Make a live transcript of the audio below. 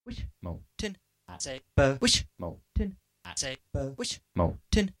Molten at a Wish. Molten at a Wish.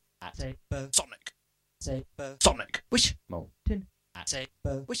 Molten at a Sonic. Say Sonic. Wish. Molten at a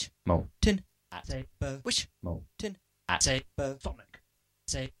Wish. Molten at a Wish. Molten at a Sonic.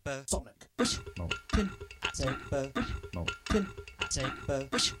 Say Sonic. Wish. Molten at a Wish. Molten at a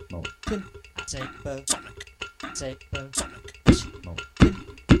Wish. Molten at a Sonic. Say Sonic. Wish. Molten.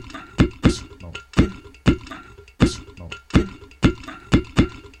 Wish. Molten. Wish. Molten.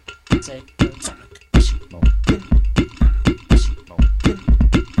 Say Sonic. Wish. Molten. Wish. Molten.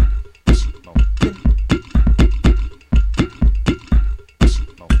 Wish. Molten. Wish. Molten.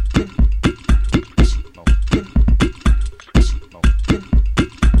 Wish. Molten. Wish. Molten.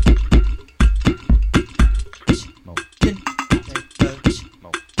 Wish. Molten. At a wish.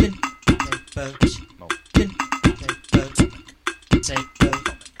 Molten. At a wish. Molten. At a Sonic. Say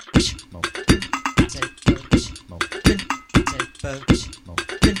Sonic. Wish. Molten. At a wish. Molten. At a wish.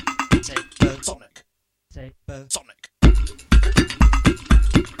 Molten. At a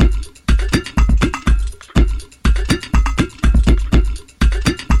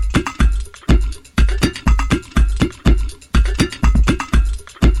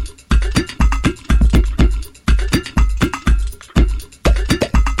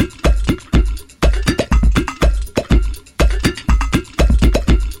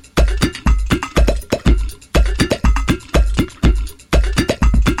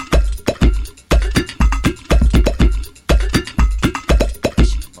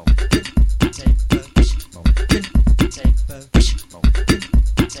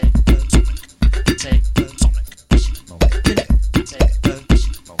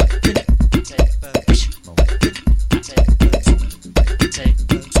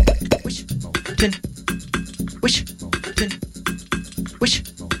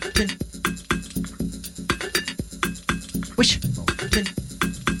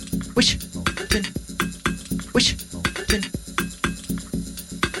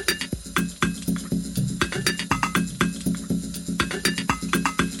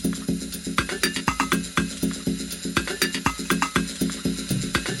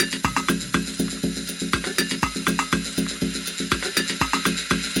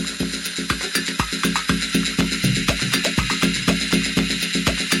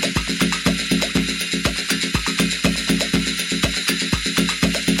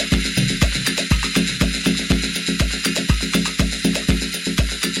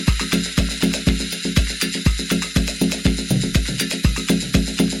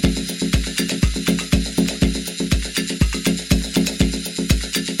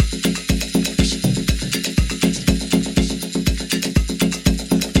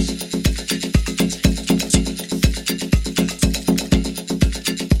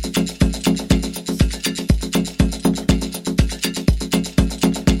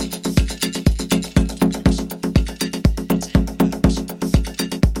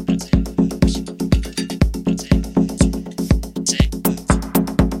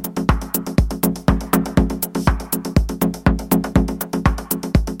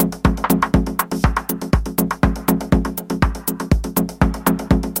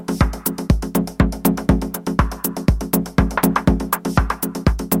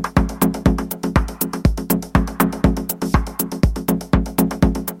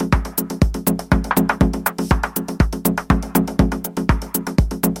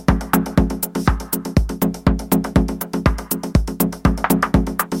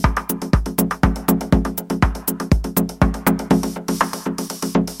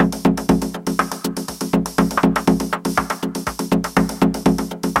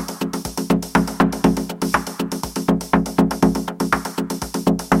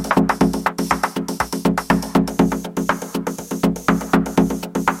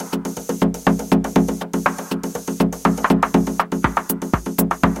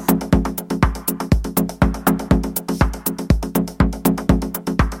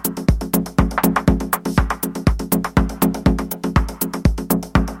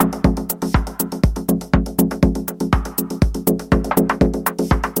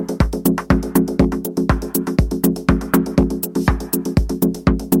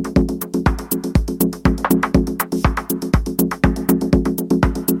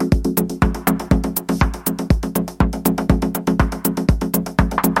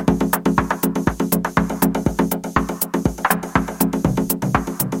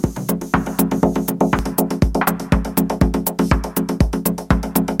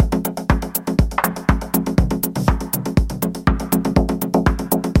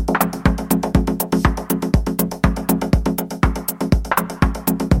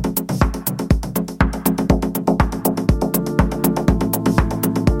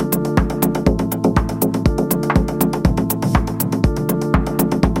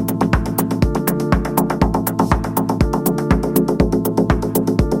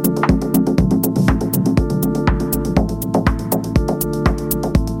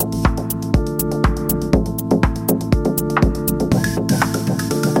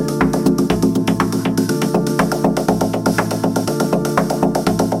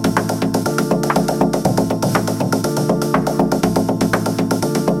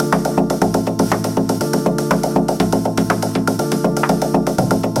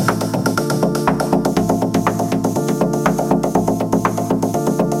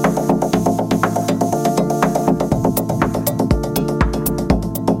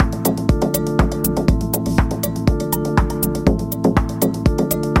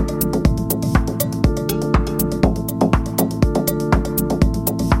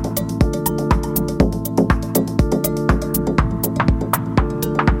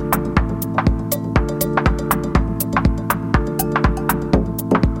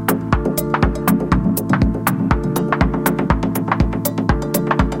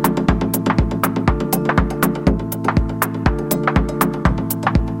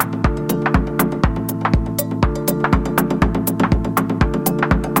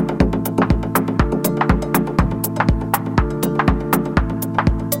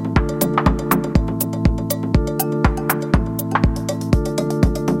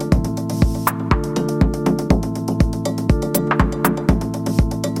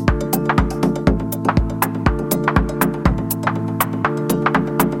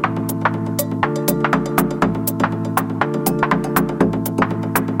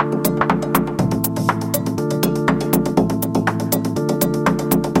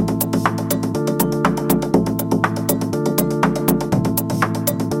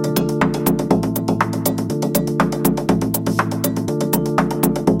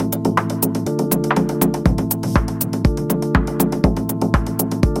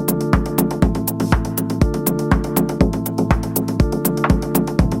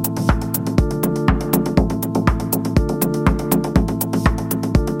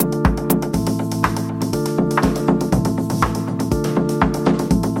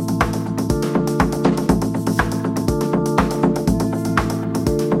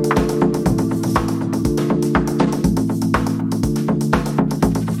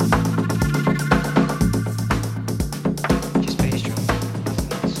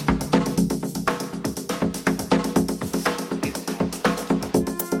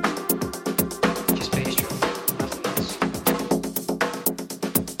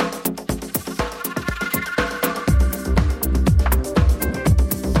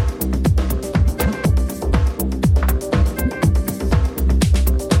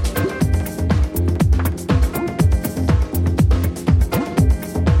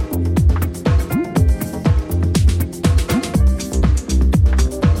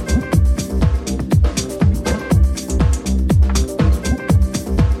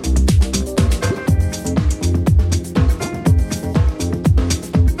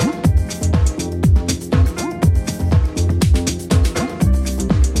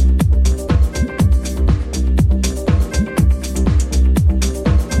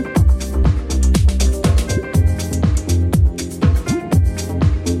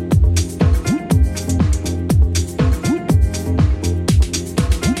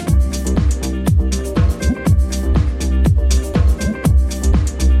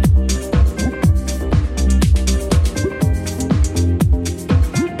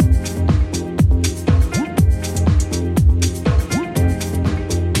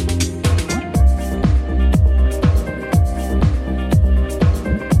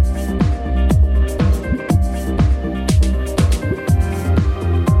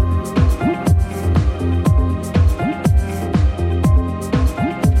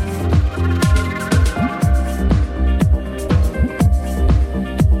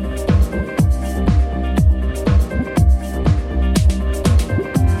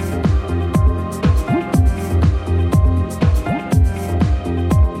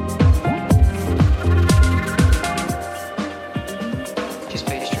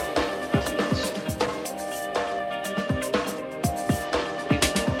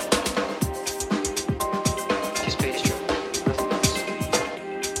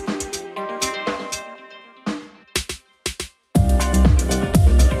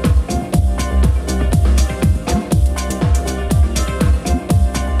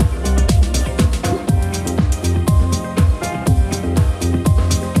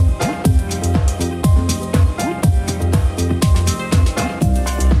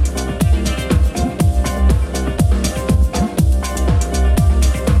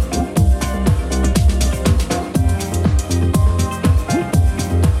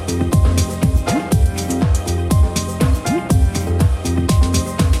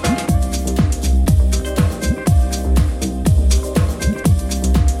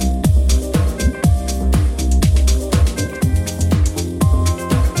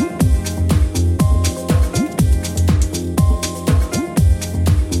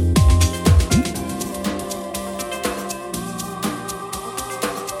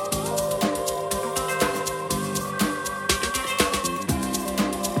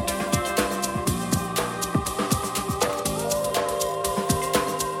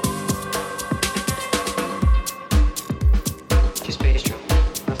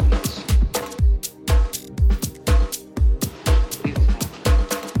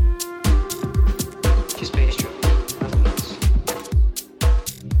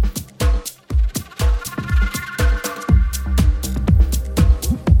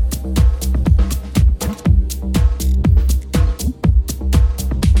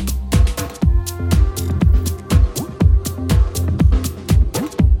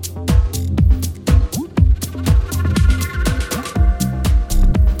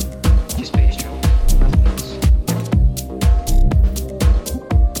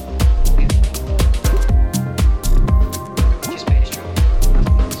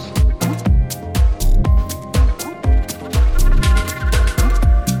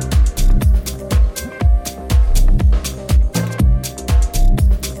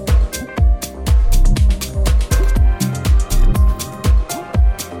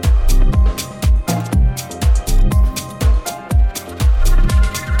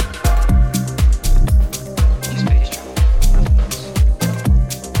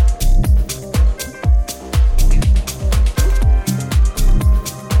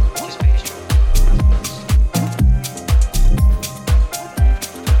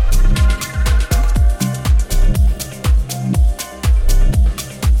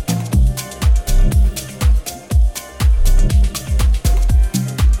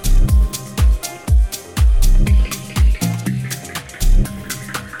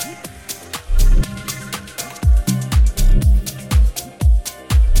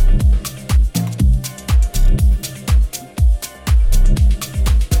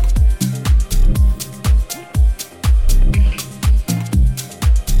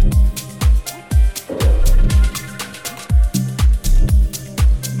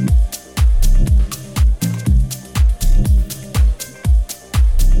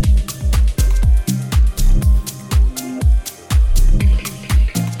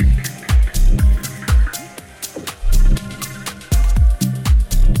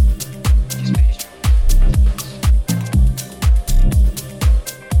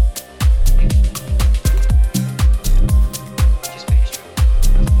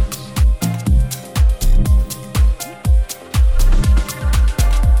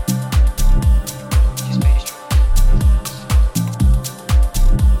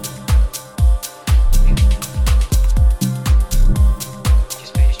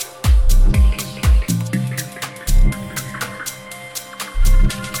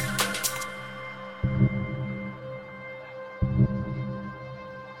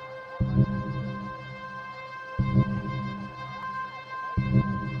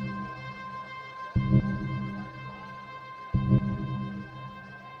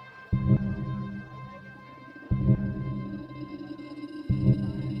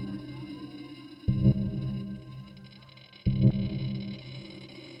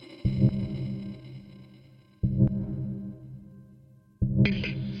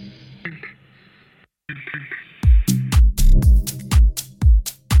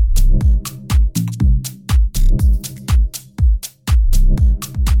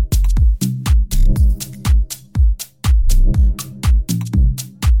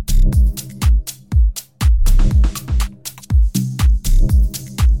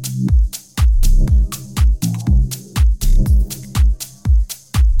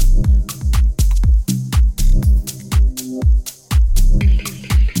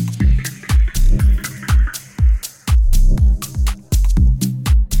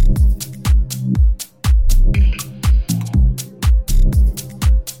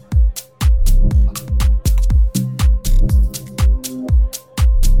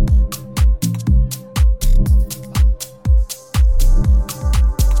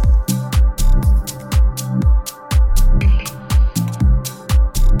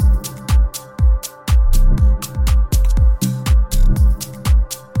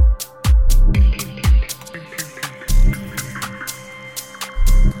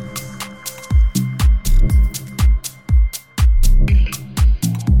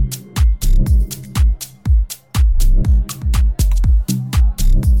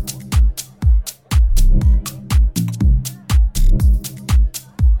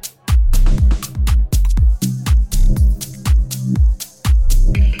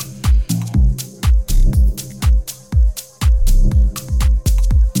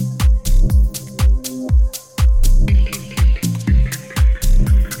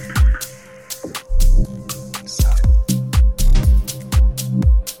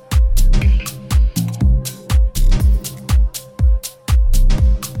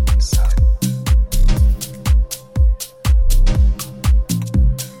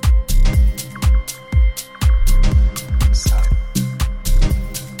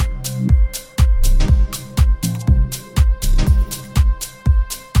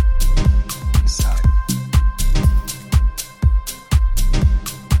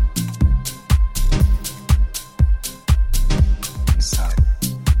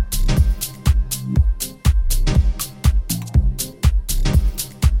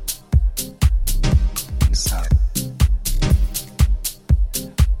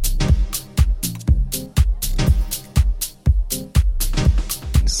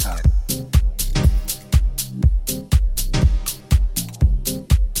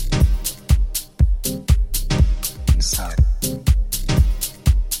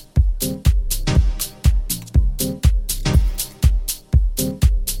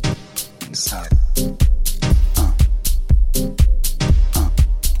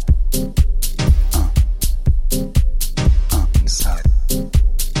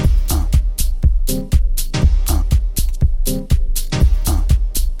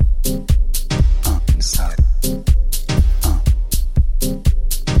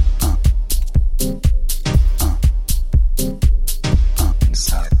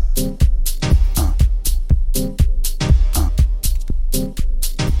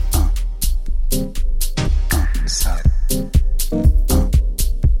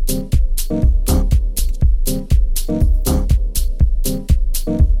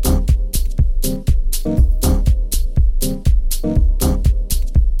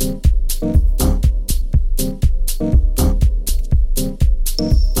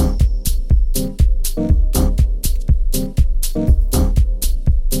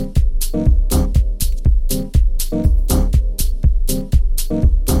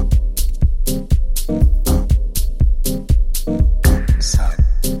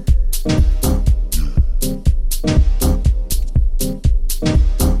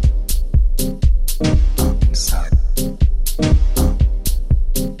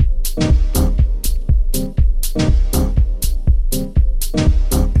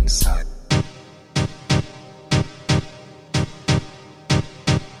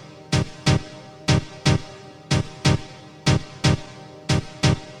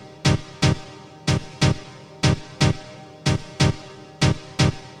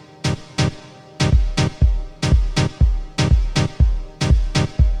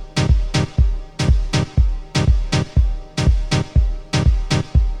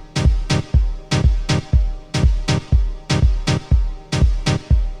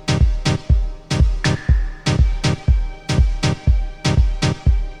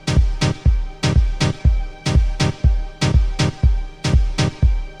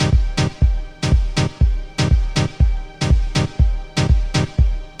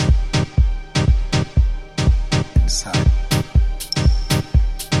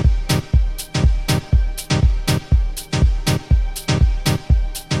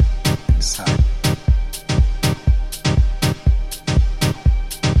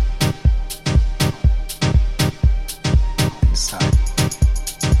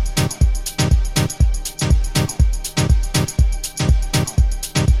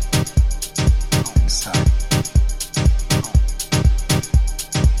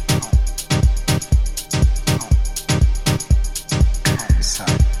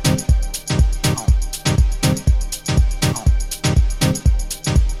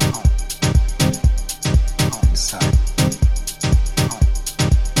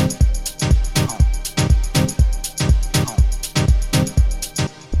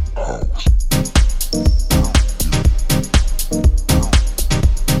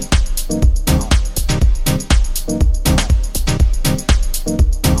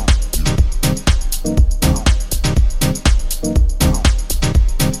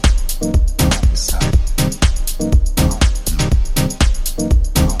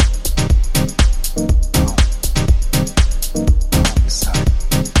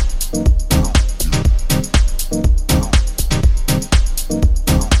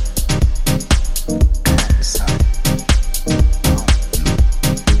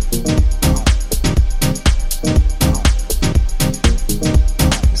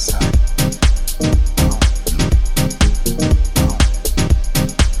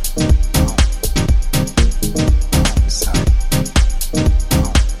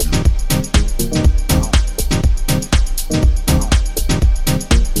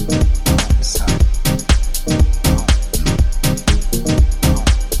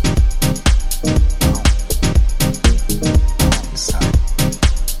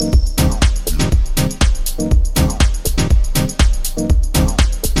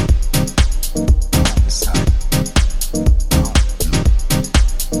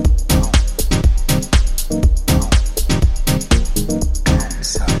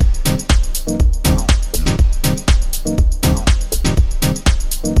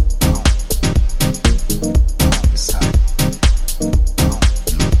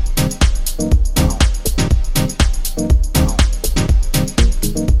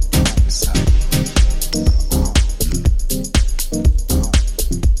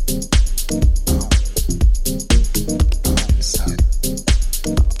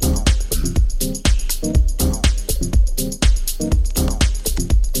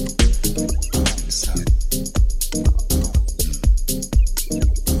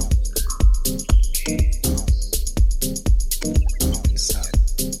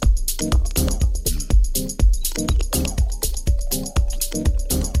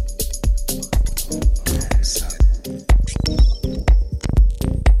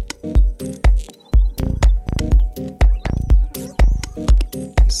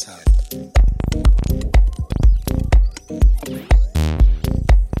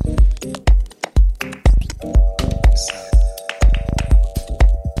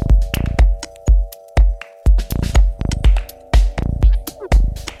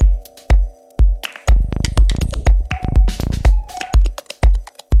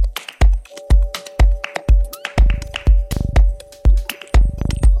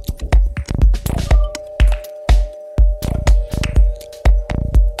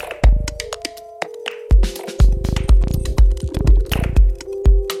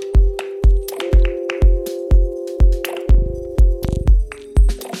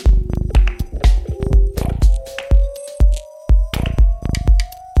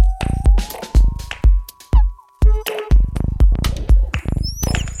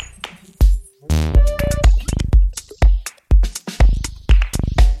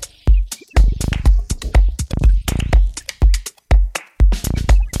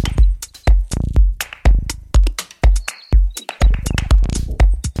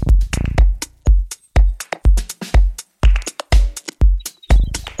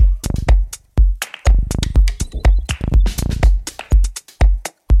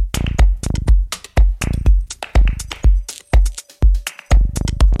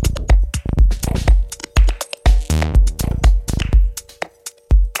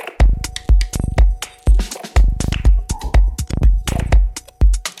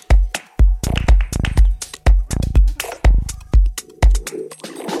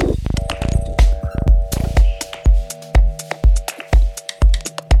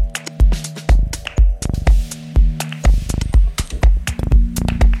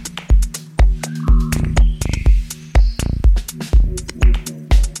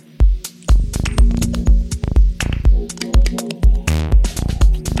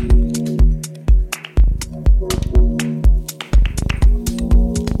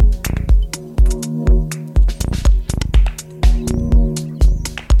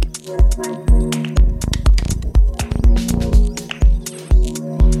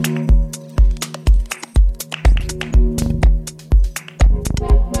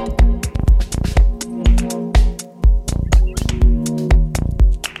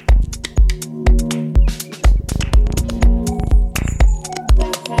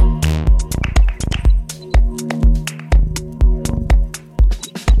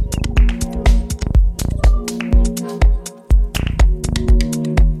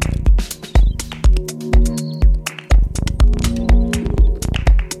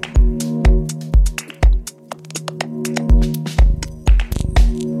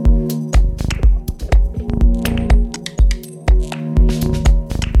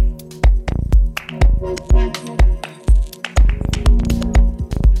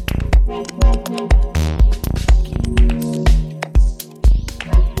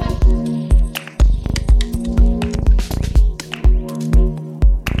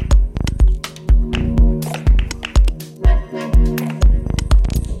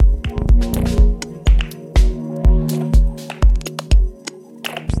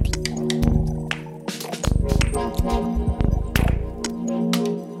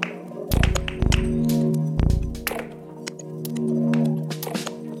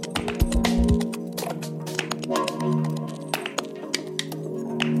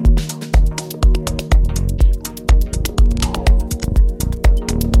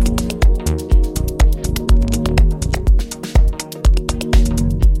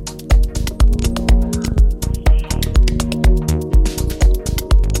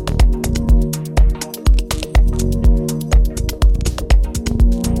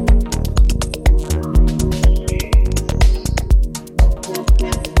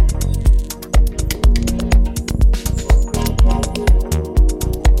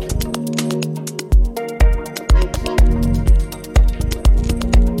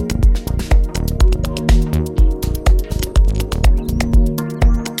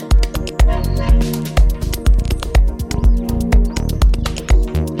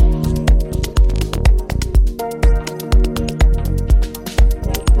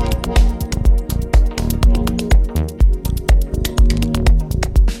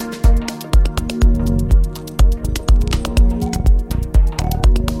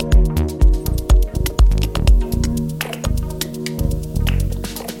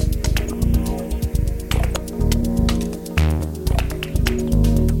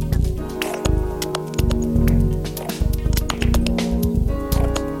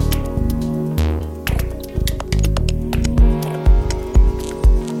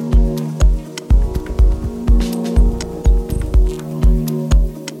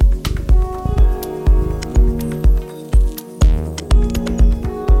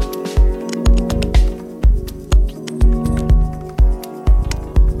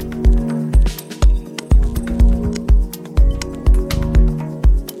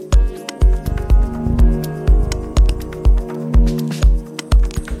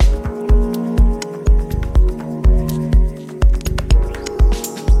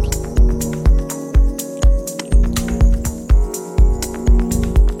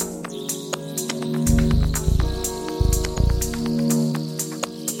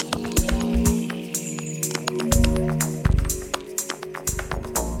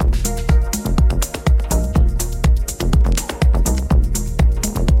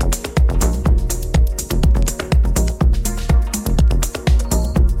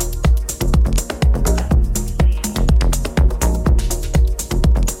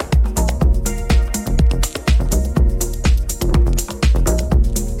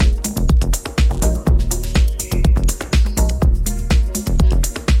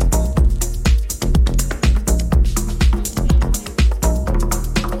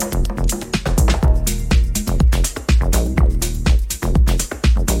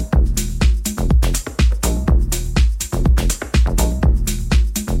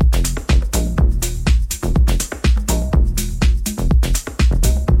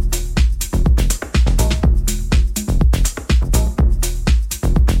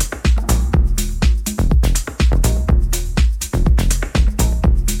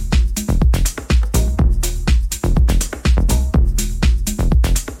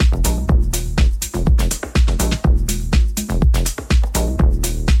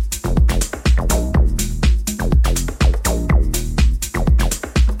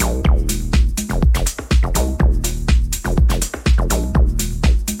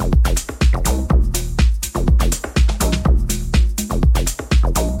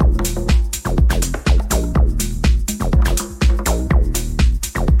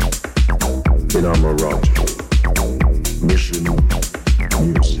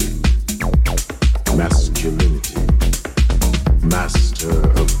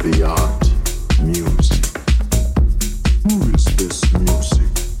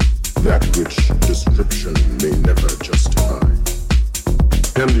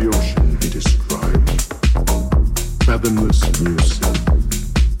the ocean be described? Fathomless music,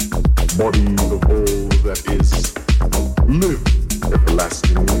 body of all that is, live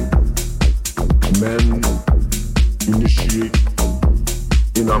everlastingly. Men initiate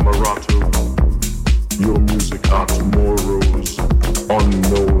inamerato, your music are tomorrow's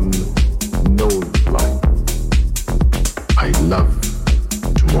unknown, known life. I love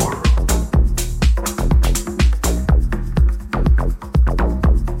tomorrow.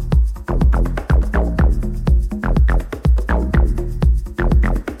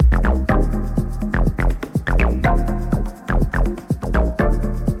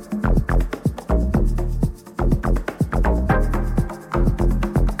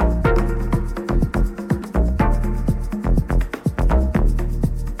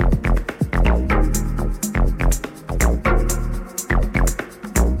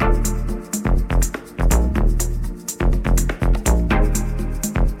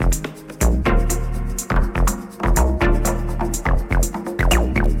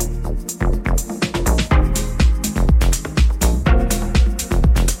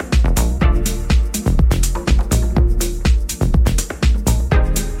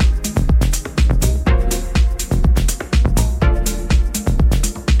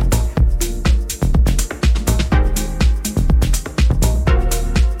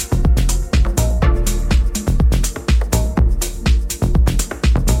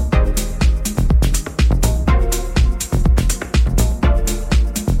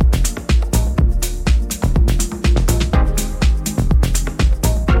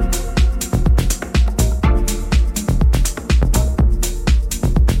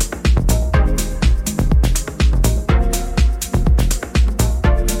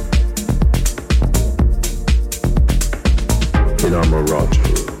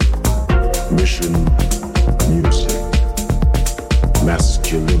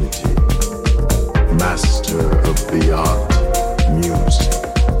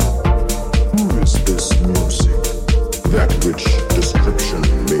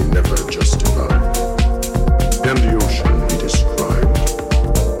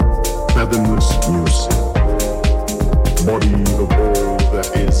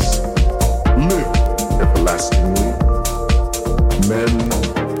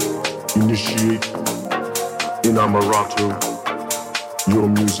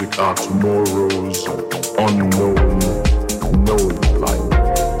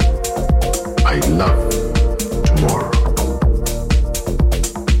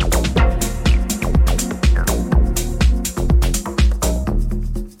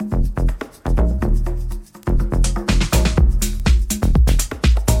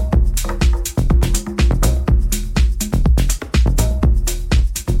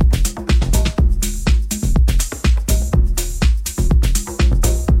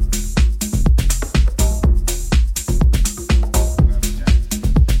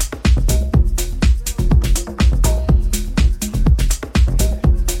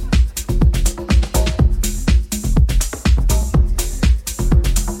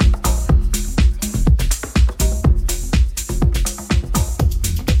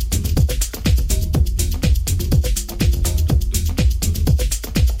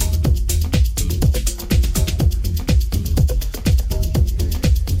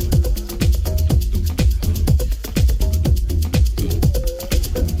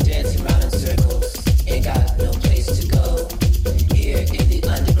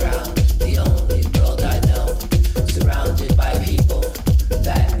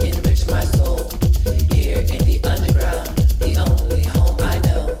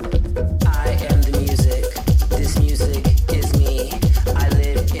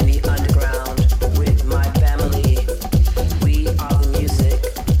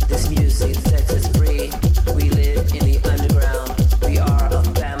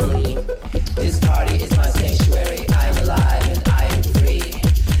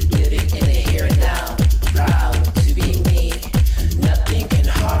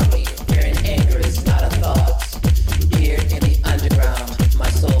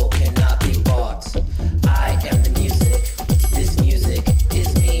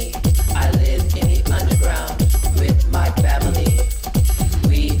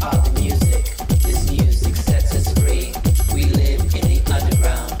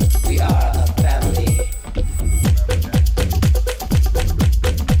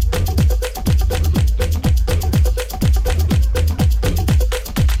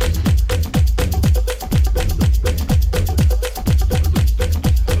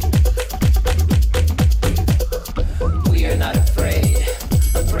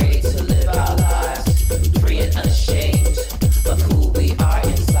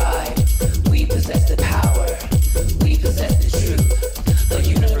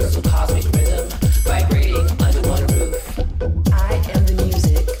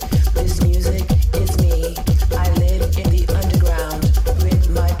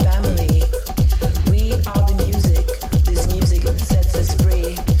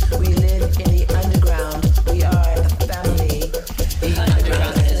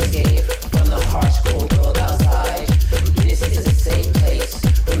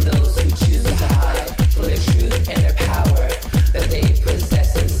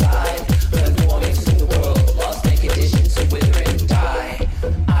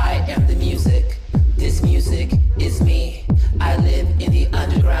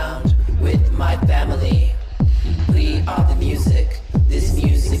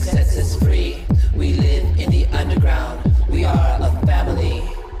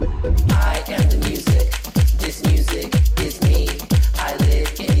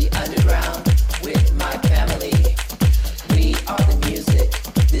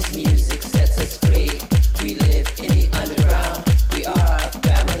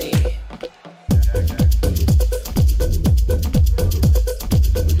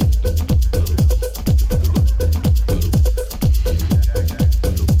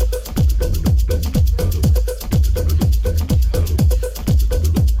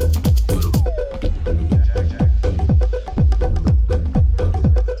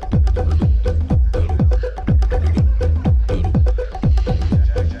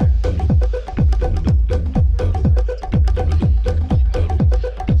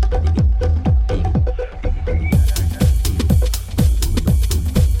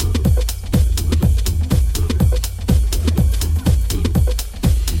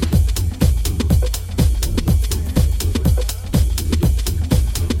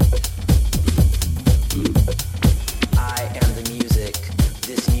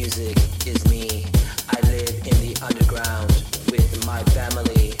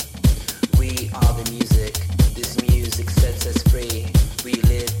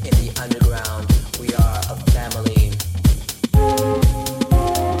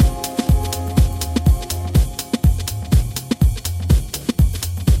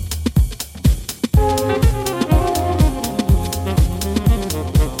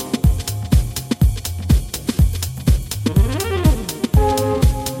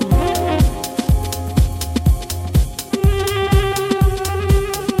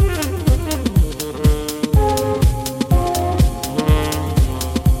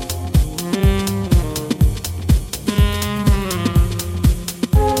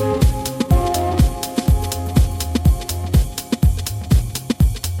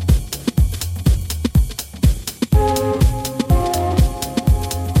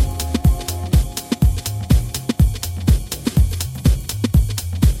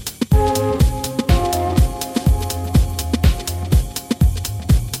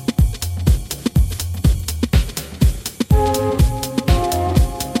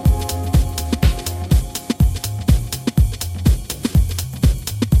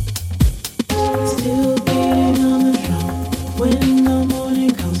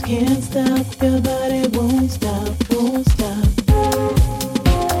 Can't stop, your body won't stop, won't stop.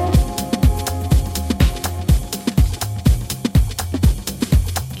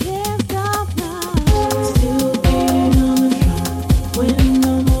 Can't stop now. Still beating on the drum. When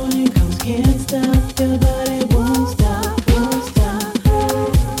the morning comes, can't stop, your body won't stop, won't stop.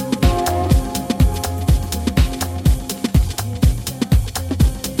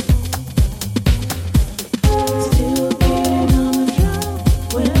 Still beating on the drum.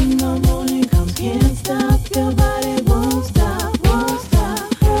 When the morning comes.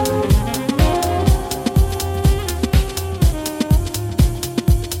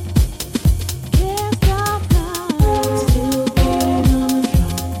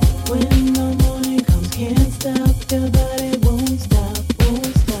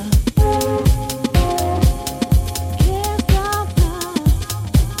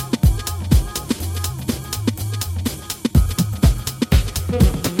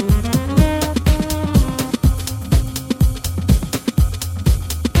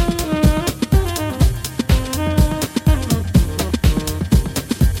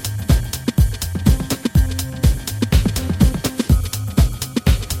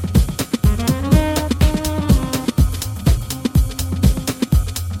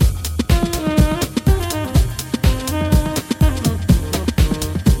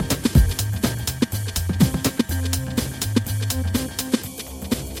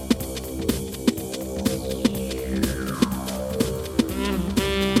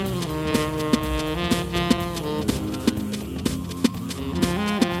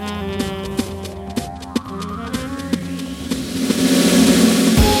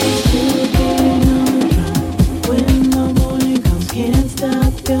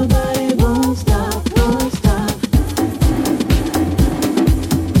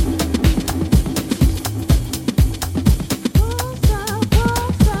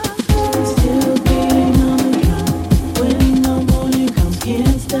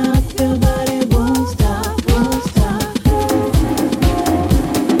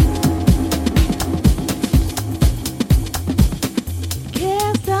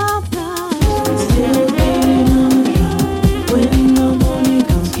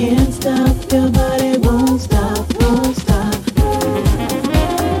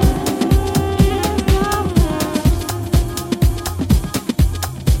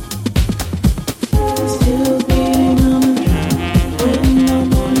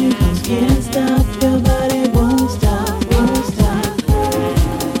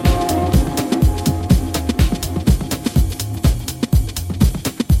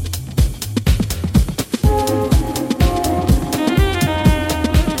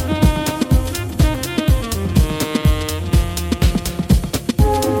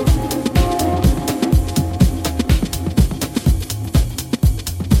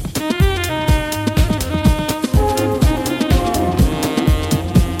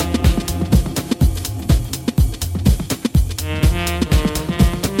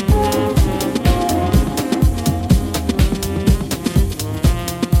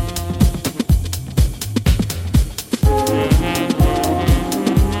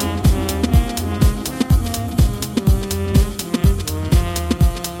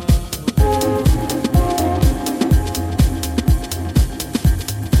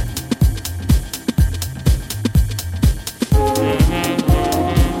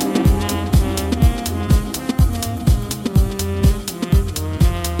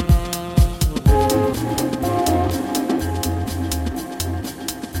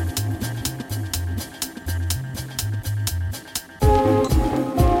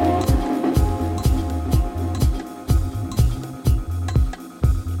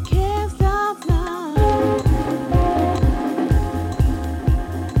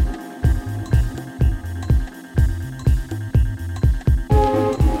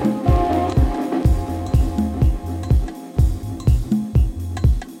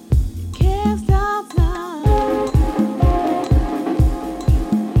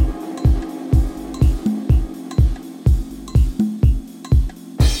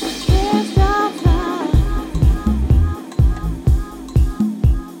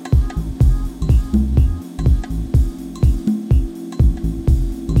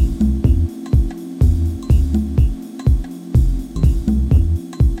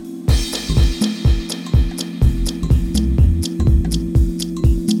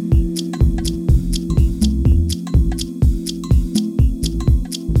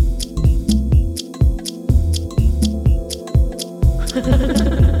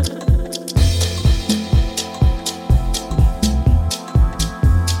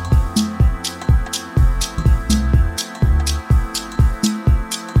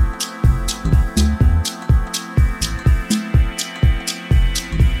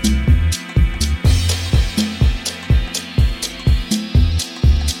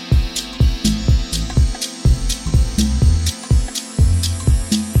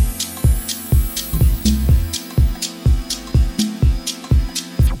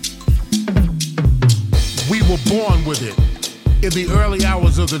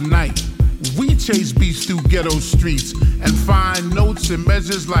 of the night. We chase beats through ghetto streets and find notes and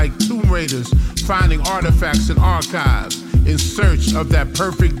measures like tomb raiders, finding artifacts and archives in search of that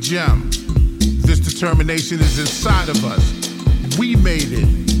perfect gem. This determination is inside of us. We made it,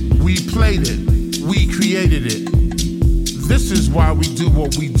 we played it, we created it. This is why we do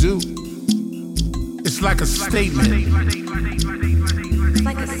what we do. It's like a statement. It's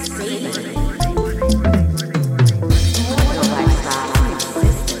like a statement. More than a lifestyle,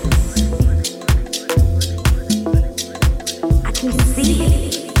 existence. I can see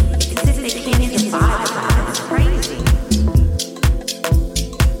it. It's as if they can't survive without it. It's crazy.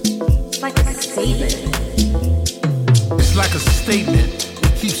 It's like a statement. It's like a statement.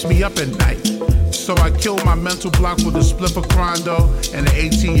 It keeps me up at night. So I kill my mental block with a spliff of Crondo and an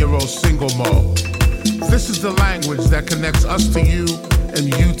 18-year-old single mode. This is the language that connects us to you and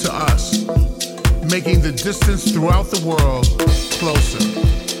you to us, making the distance throughout the world closer,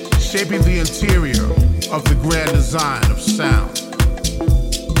 shaping the interior of the grand design of sound.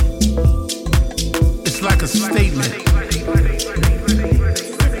 It's like a statement.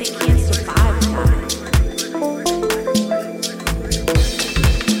 They can't survive without it.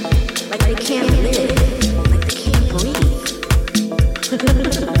 Like they can't live. Like they can't breathe.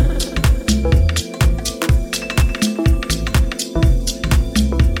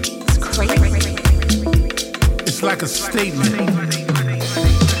 It's like a statement.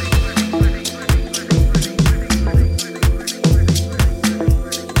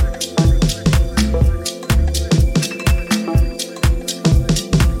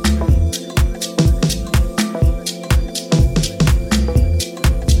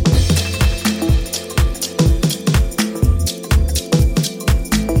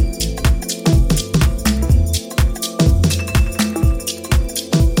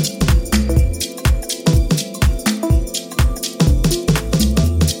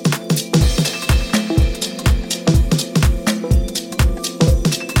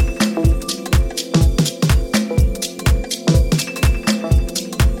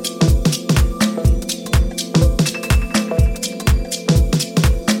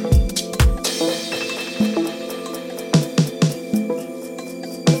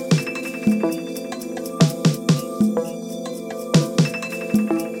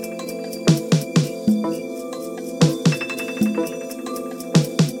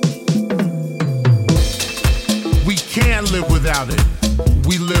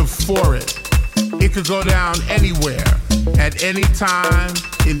 Go down anywhere, at any time,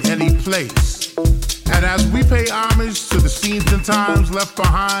 in any place. And as we pay homage to the scenes and times left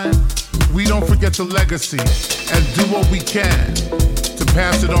behind, we don't forget the legacy and do what we can to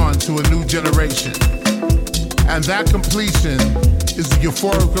pass it on to a new generation. And that completion is the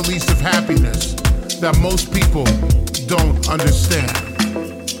euphoric release of happiness that most people don't understand.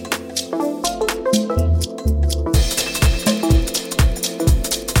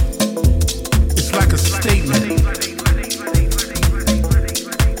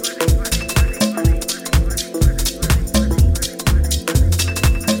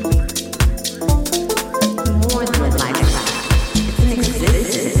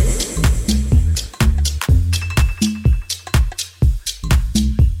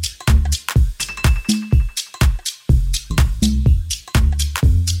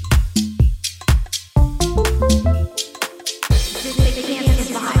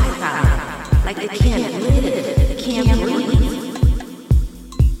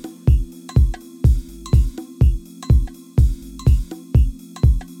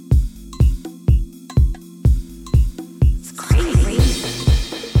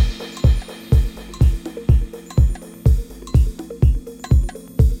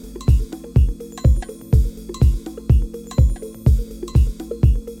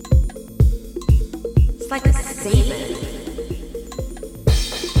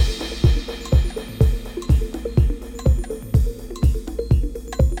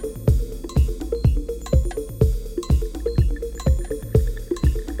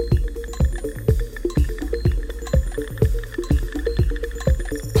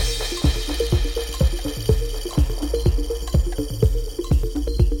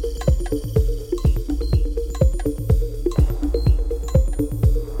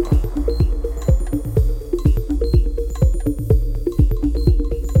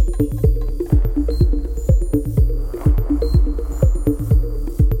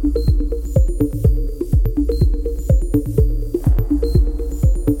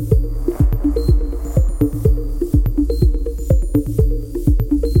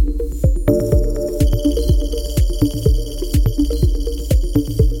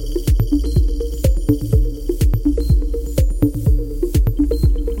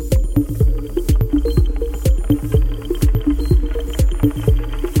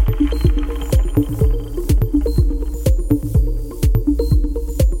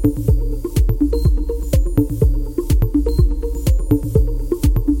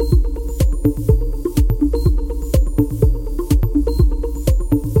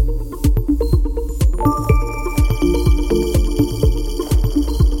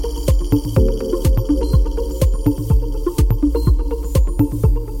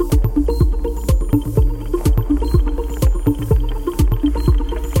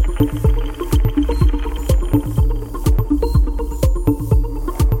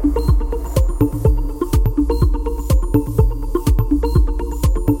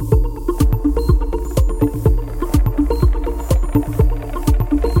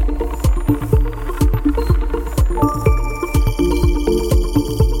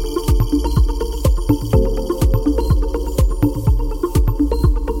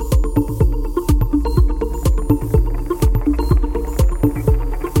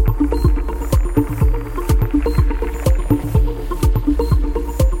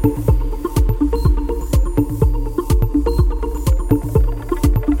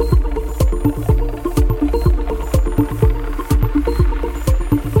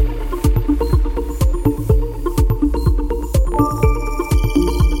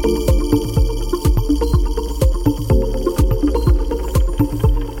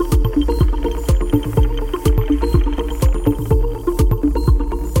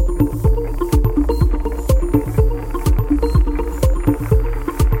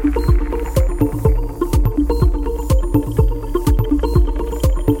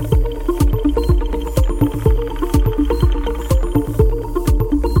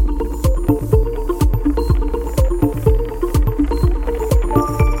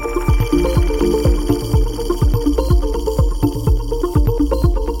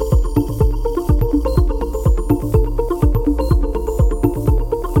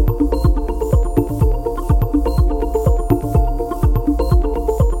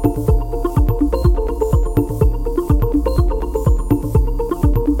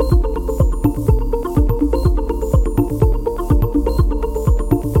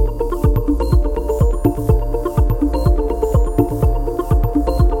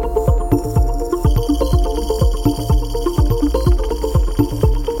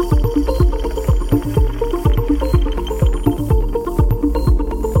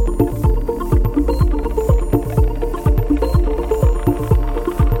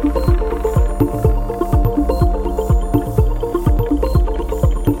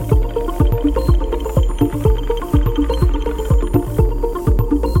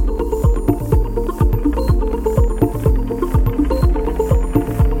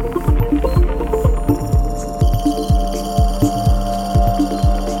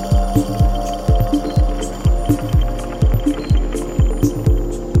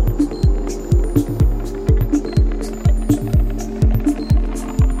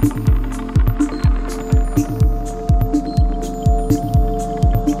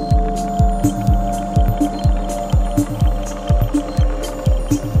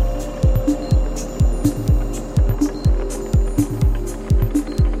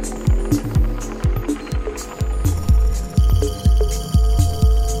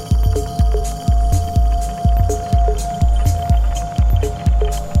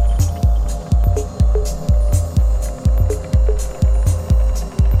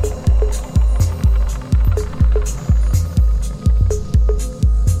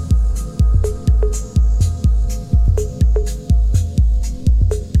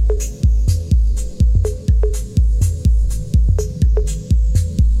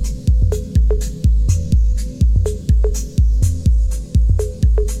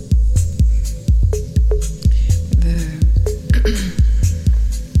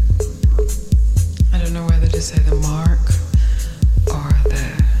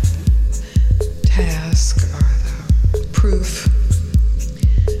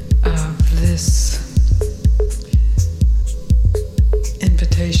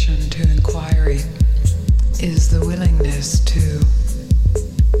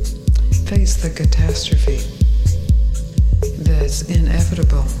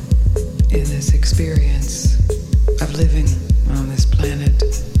 inevitable in this experience of living on this planet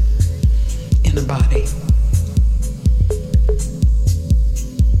in a body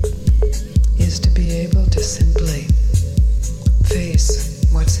is to be able to simply face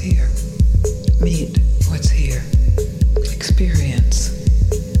what's here, meet what's here, experience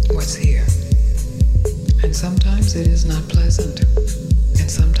what's here. And sometimes it is not pleasant,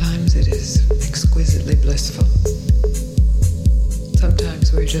 and sometimes it is exquisitely blissful.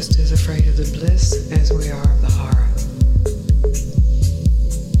 Sometimes we're just as afraid of the bliss as we are of the horror.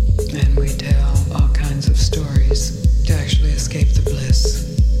 And we tell all kinds of stories to actually escape the bliss.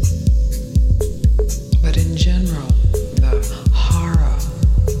 But in general, the horror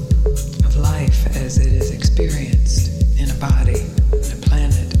of life as it is experienced in a body, in a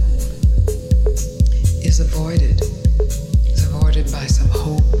planet, is avoided. It's avoided by some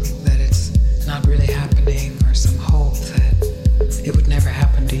hope that it's not really happening, or some hope that it would never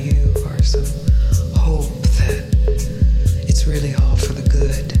happen to you, or some hope that it's really all for the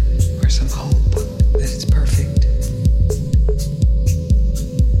good, or some hope that it's perfect.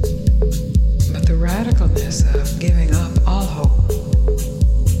 But the radicalness of giving up all hope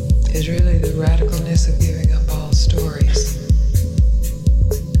is really the radicalness of giving up all stories,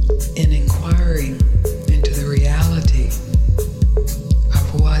 in inquiring into the reality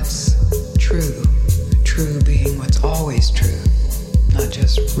of what's true, true being what's always true. Not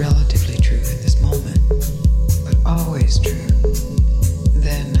just relatively true in this moment, but always true.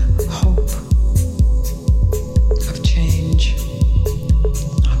 Then hope of change,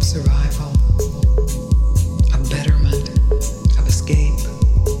 of survival, of betterment, of escape,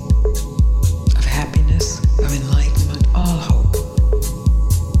 of happiness, of enlightenment, all hope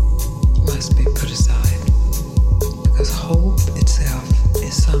must be put aside. Because hope itself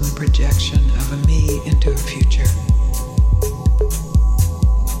is some projection of a me into a future.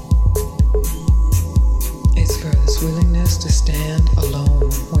 Willingness to stand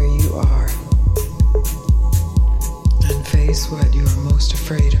alone where you are and face what you are most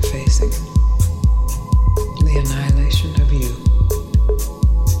afraid of facing, the annihilation of you,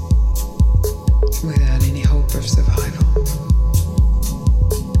 without any hope of survival.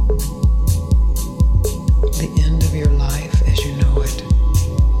 The end of your life as you know it,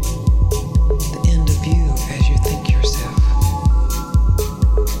 the end of you as you think yourself,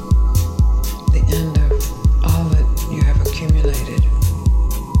 the end of all that you have accumulated,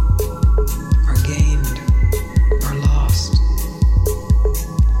 or gained, or lost.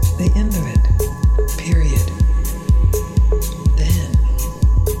 The end of it, period. Then,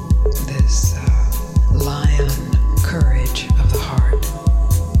 this lion courage of the heart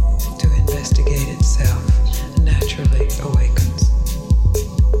to investigate itself naturally awakens.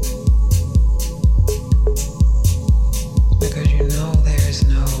 Because you know there is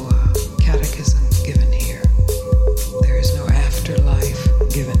no catechism given here. There is no afterlife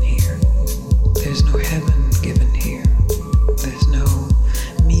given here. There's no heaven given here. There's no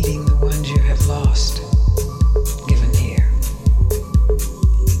meeting the ones you have lost given here.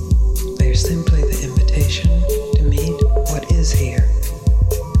 There's simply the invitation to meet what is here,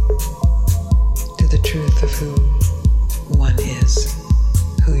 to the truth of who one is,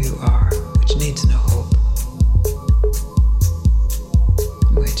 who you are, which needs no hope,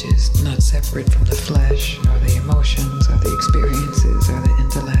 which is not separate from the flesh or the emotions or the experiences or the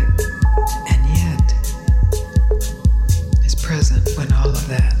intellect, and yet is present when all of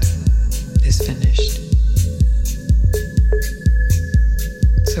that is finished.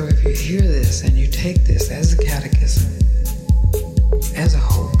 So if you hear this and you take this as a catechism, as a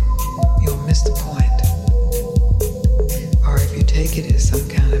hope, you'll miss the point. Or if you take it as some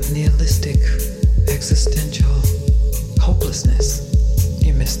kind of nihilistic, existential hopelessness,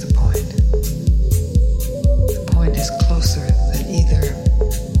 you miss the point. The point is closer than either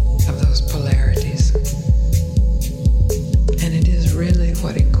of those polarities. And it is really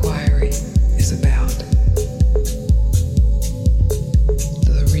what inquiry is about.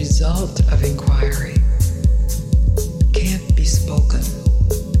 The result of inquiry can't be spoken,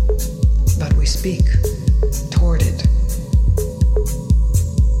 but we speak toward it.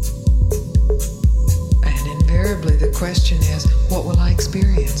 And invariably the question is, what will I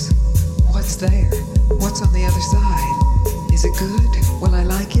experience? What's there? What's on the other side? Is it good? Will I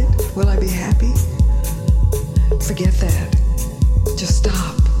like it? Will I be happy? Forget that. Just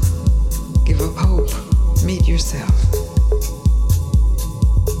stop. Give up hope. Meet yourself.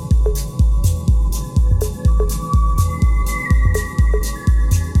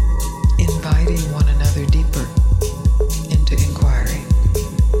 Inviting one another deeper into inquiry,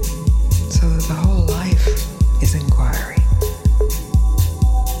 so that the whole life is inquiry.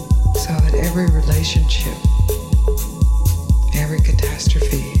 relationship, every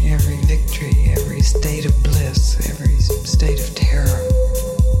catastrophe, every victory, every state of bliss, every state of terror,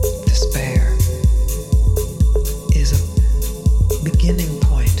 despair, is a beginning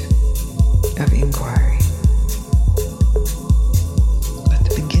point of inquiry. But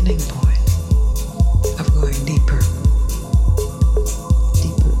the beginning point of going deeper,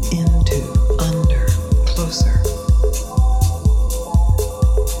 deeper into, under, closer.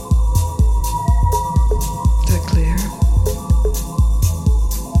 Is that clear?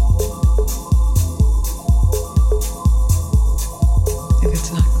 If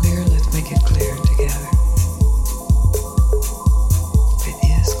it's not clear, let's make it clear together. If it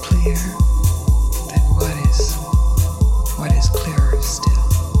is clear,